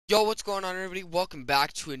Yo, what's going on, everybody? Welcome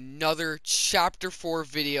back to another Chapter 4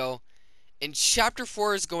 video. And Chapter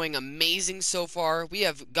 4 is going amazing so far. We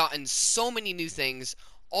have gotten so many new things.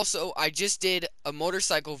 Also, I just did a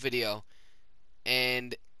motorcycle video.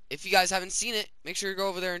 And if you guys haven't seen it, make sure to go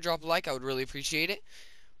over there and drop a like. I would really appreciate it.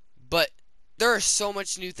 But there are so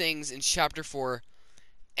much new things in Chapter 4.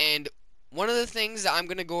 And one of the things that I'm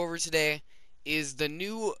going to go over today is the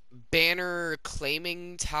new banner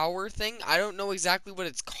claiming tower thing. I don't know exactly what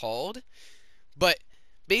it's called, but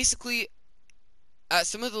basically at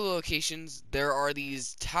some of the locations there are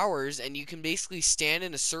these towers and you can basically stand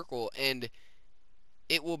in a circle and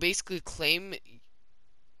it will basically claim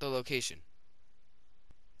the location.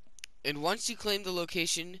 And once you claim the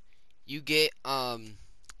location, you get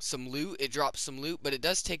some loot. It drops some loot, but it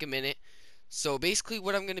does take a minute. So basically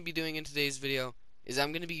what I'm going to be doing in today's video is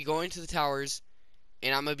I'm going to be going to the towers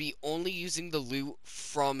and I'm going to be only using the loot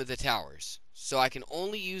from the towers. So I can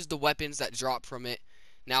only use the weapons that drop from it.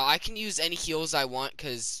 Now I can use any heals I want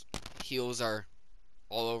because heals are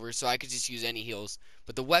all over, so I could just use any heals.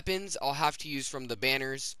 But the weapons I'll have to use from the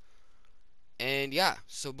banners. And yeah,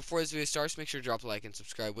 so before this video starts, make sure to drop a like and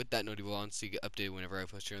subscribe with that notification on so you get updated whenever I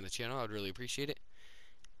post here on the channel. I would really appreciate it.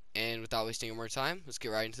 And without wasting any more time, let's get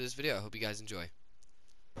right into this video. I hope you guys enjoy.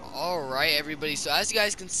 Alright, everybody, so as you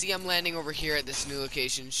guys can see, I'm landing over here at this new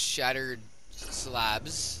location, Shattered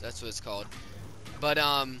Slabs, that's what it's called. But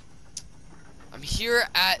I'm here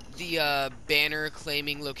at the banner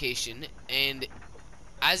claiming location, and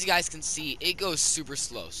as you guys can see, it goes super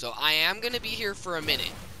slow. So I am going to be here for a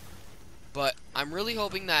minute, but I'm really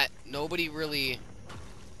hoping that nobody really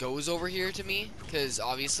goes over here to me, because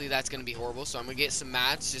obviously that's going to be horrible. So I'm going to get some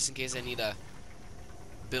mats just in case I need to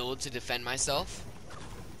build to defend myself.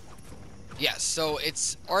 Yeah, so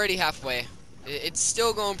it's already halfway. It's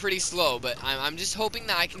still going pretty slow, but I'm just hoping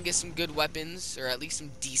that I can get some good weapons, or at least some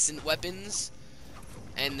decent weapons,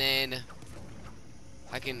 and then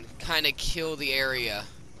I can kind of kill the area,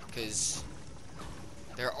 because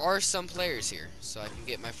there are some players here, so I can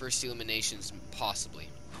get my first eliminations, possibly.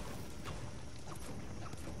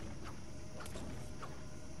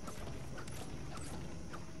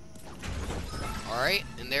 Alright,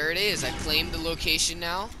 and there it is. I claimed the location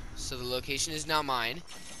now. So the location is now mine.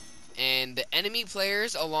 And the enemy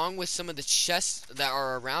players, along with some of the chests that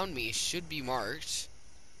are around me, should be marked.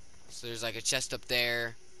 So there's like a chest up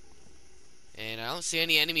there. And I don't see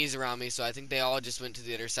any enemies around me, so I think they all just went to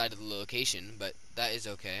the other side of the location. But that is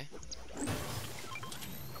okay.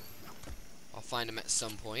 I'll find them at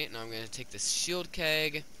some point. Now I'm going to take this shield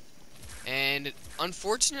keg. And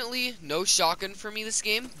unfortunately, no shotgun for me this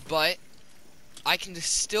game, but I can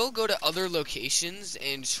still go to other locations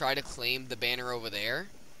and try to claim the banner over there.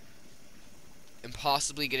 And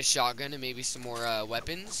possibly get a shotgun and maybe some more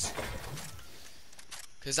weapons.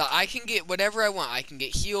 Because I can get whatever I want. I can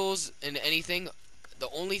get heals and anything. The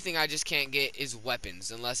only thing I just can't get is weapons.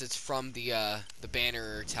 Unless it's from the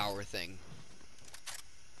banner tower thing.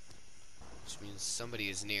 Which means somebody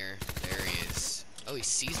is near. There he is. Oh, he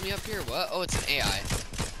sees me up here? What? Oh, it's an AI.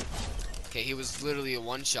 Okay, he was literally a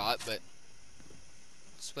one-shot, but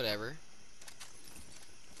it's whatever.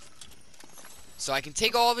 So I can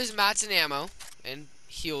take all of his mats and ammo and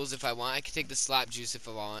heals if I want. I can take the slap juice if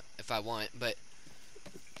I want, but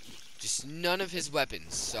just none of his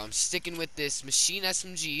weapons. So I'm sticking with this machine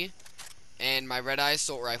SMG and my red eye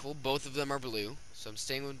assault rifle. Both of them are blue, so I'm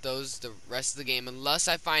staying with those the rest of the game unless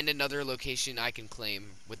I find another location I can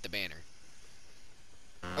claim with the banner.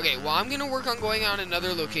 Okay, well, I'm gonna work on going on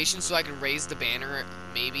another location so I can raise the banner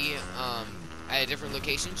maybe at a different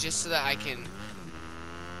location, just so that I can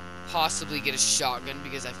possibly get a shotgun,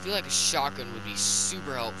 because I feel like a shotgun would be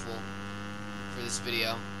super helpful for this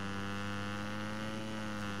video.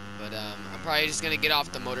 But I'm probably just gonna get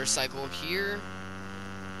off the motorcycle here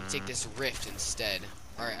and take this rift instead.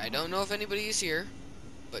 Alright, I don't know if anybody is here,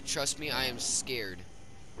 but trust me, I am scared.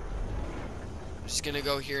 I'm just gonna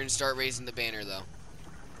go here and start raising the banner though.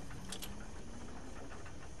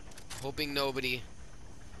 Hoping nobody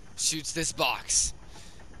shoots this box.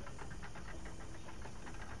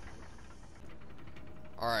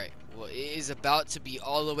 Alright, well, it is about to be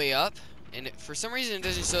all the way up, and for some reason it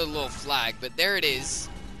doesn't show the little flag, but there it is.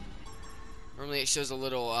 Normally it shows a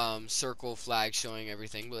little circle flag showing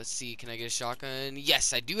everything, but let's see, can I get a shotgun?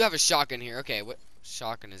 Yes, I do have a shotgun here. Okay, what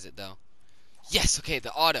shotgun is it though? Yes, okay,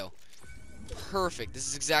 the auto. Perfect, this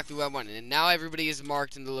is exactly what I wanted, and now everybody is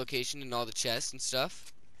marked in the location and all the chests and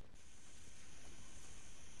stuff.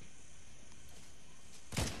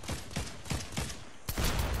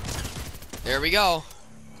 There we go.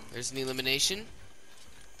 There's an elimination.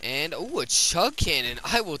 And, oh, a chug cannon.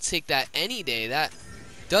 I will take that any day. That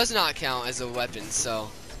does not count as a weapon, so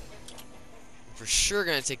I'm for sure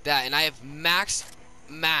gonna take that. And I have max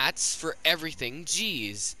mats for everything.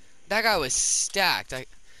 Jeez, that guy was stacked.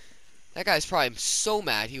 That guy's probably so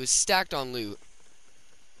mad. He was stacked on loot,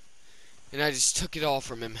 and I just took it all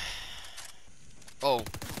from him. Oh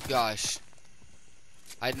gosh,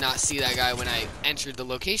 I did not see that guy when I entered the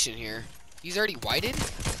location here. He's already whited?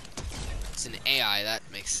 It's an AI, that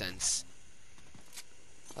makes sense.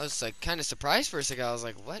 I was like kind of surprised for a second. I was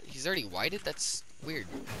like, what? He's already whited? That's weird.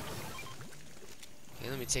 Okay,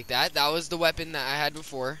 let me take that. That was the weapon that I had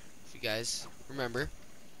before, if you guys remember.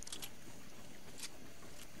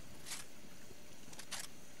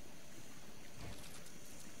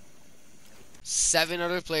 Seven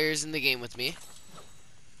other players in the game with me.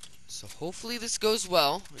 So hopefully this goes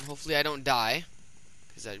well, and hopefully I don't die,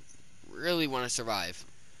 because I really want to survive.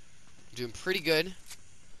 I'm doing pretty good.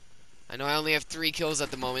 I know I only have 3 kills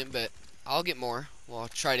at the moment, but I'll get more. Well, I'll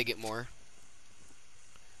try to get more.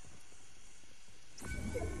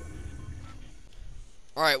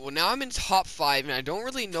 Alright, well now I'm in top 5, and I don't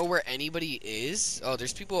really know where anybody is. Oh,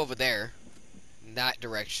 there's people over there, in that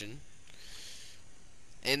direction.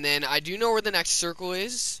 And then I do know where the next circle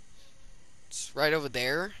is. It's right over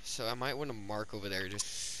there, so I might want to mark over there.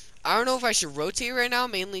 I don't know if I should rotate right now,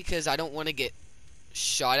 mainly because I don't want to get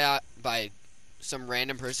shot at by some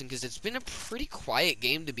random person, because it's been a pretty quiet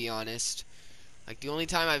game, to be honest. Like, the only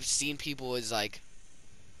time I've seen people is like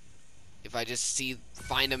if I just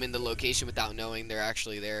find them in the location without knowing they're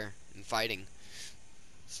actually there and fighting.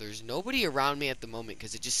 So there's nobody around me at the moment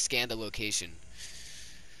because it just scanned the location.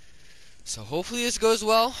 So hopefully this goes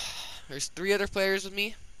well. There's 3 other players with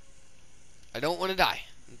me. I don't want to die.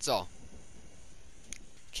 That's all.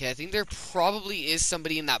 Okay, I think there probably is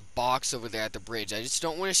somebody in that box over there at the bridge. I just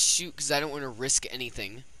don't want to shoot because I don't want to risk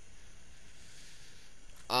anything.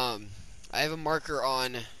 I have a marker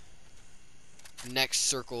on next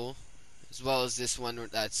circle, as well as this one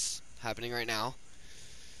that's happening right now.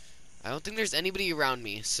 I don't think there's anybody around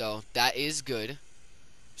me, so that is good.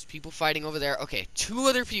 There's people fighting over there. Okay, 2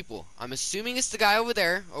 other people. I'm assuming it's the guy over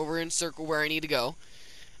there, over in circle where I need to go,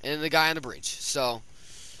 and then the guy on the bridge. So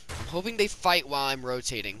I'm hoping they fight while I'm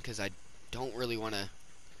rotating, because I don't really want to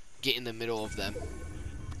get in the middle of them.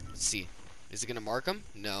 Let's see. Is it going to mark them?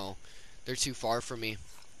 No. They're too far from me.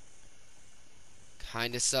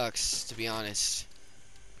 Kinda sucks, to be honest.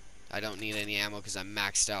 I don't need any ammo because I'm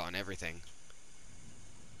maxed out on everything.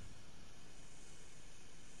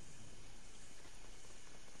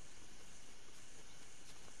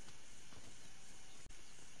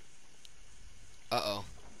 Uh-oh.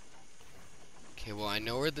 Okay, well, I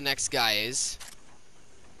know where the next guy is.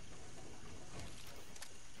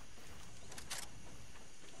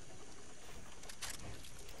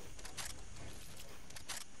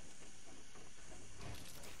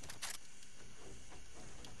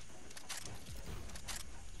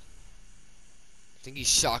 I think he's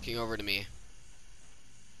shocking over to me.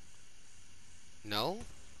 No?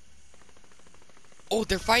 Oh,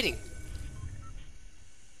 they're fighting!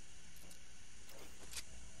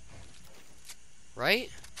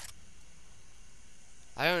 Right?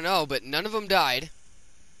 I don't know, but none of them died.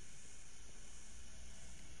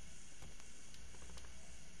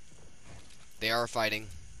 They are fighting.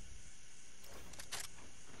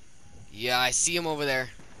 Yeah, I see him over there.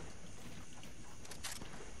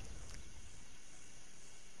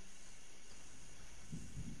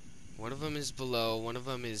 One of them is below, one of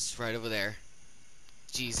them is right over there.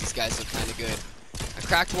 Jeez, these guys look kind of good. I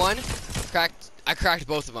cracked one. I cracked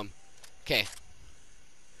both of them. Okay.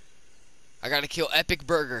 I gotta kill Epic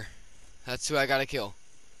Burger. That's who I gotta kill.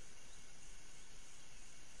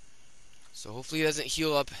 So hopefully he doesn't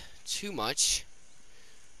heal up too much.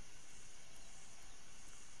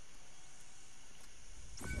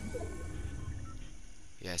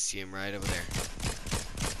 Yeah, I see him right over there.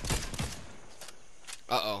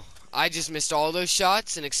 Uh-oh. I just missed all those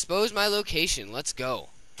shots and exposed my location. Let's go.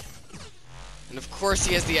 And of course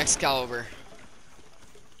he has the Excalibur.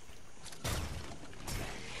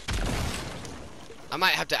 I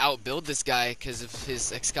might have to outbuild this guy because of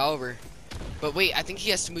his Excalibur. But wait, I think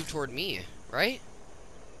he has to move toward me, right?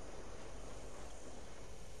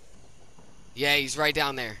 Yeah, he's right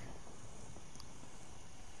down there.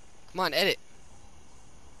 Come on, edit.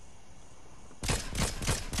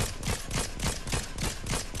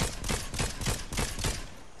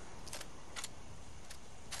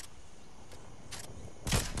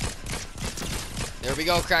 There we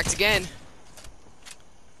go, cracked again.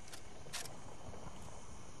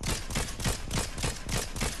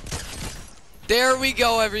 There we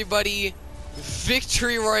go, everybody.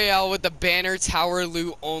 Victory Royale with the banner tower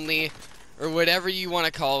loot only. or whatever you want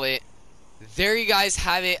to call it. There you guys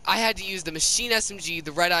have it. I had to use the Machine SMG,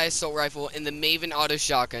 the Red Eye Assault Rifle, and the Maven Auto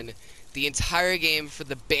Shotgun the entire game for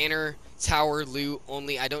the banner tower loot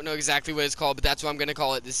only. I don't know exactly what it's called, but that's what I'm going to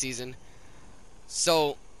call it this season.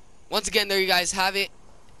 So, once again, there you guys have it.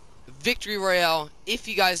 Victory Royale. If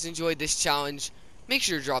you guys enjoyed this challenge, make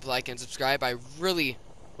sure to drop a like and subscribe. I really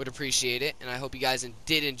would appreciate it, and I hope you guys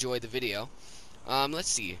did enjoy the video. Let's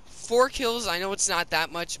see. 4 kills. I know it's not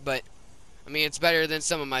that much, but I mean, it's better than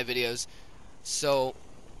some of my videos. So,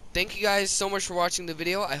 thank you guys so much for watching the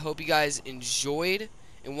video. I hope you guys enjoyed.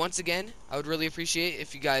 And once again, I would really appreciate it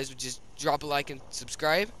if you guys would just drop a like and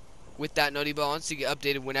subscribe with that noti bell on so you get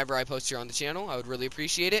updated whenever I post here on the channel. I would really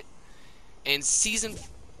appreciate it. And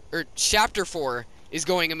chapter 4 is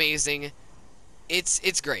going amazing.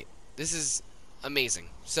 It's great. This is amazing.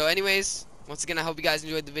 So anyways, once again, I hope you guys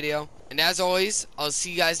enjoyed the video. And as always, I'll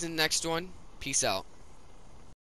see you guys in the next one. Peace out.